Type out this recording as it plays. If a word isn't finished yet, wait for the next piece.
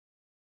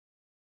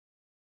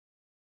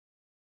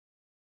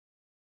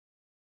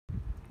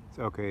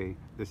Okay,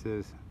 this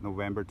is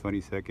November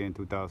 22nd,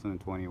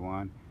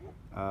 2021.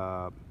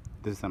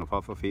 This is an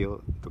alfalfa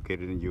field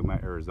located in Yuma,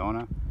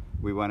 Arizona.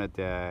 We wanted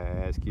to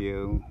ask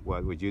you,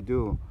 what would you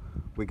do?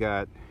 We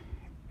got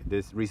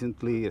this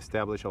recently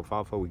established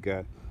alfalfa. We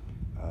got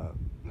uh,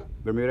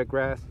 Bermuda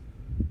grass.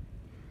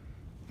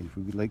 If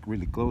we look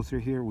really closer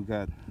here, we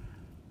got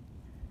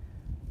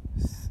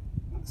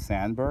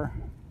sandbar.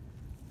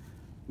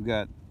 We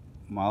got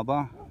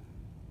malva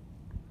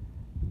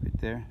right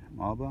there,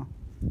 malva.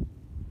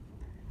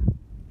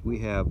 We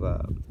have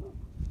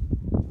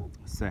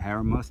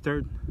Sahara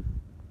mustard,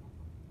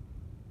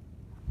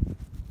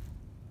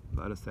 a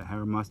lot of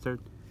Sahara mustard,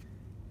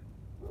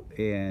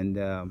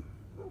 and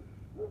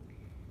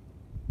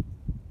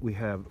we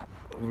have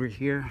over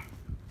here,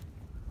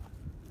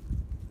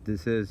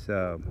 this is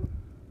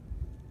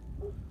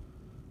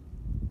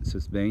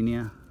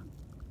Sesbania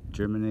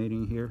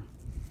germinating here.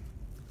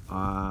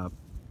 I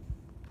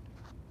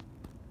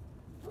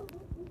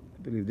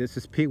believe this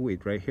is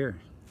pigweed right here.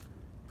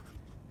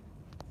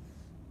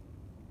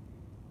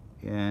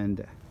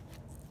 And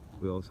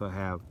we also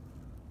have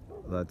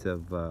lots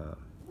of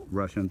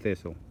Russian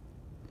thistle.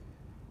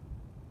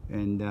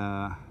 And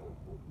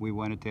we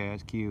wanted to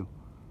ask you,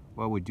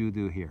 what would you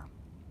do here?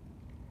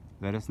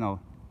 Let us know.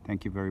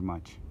 Thank you very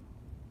much.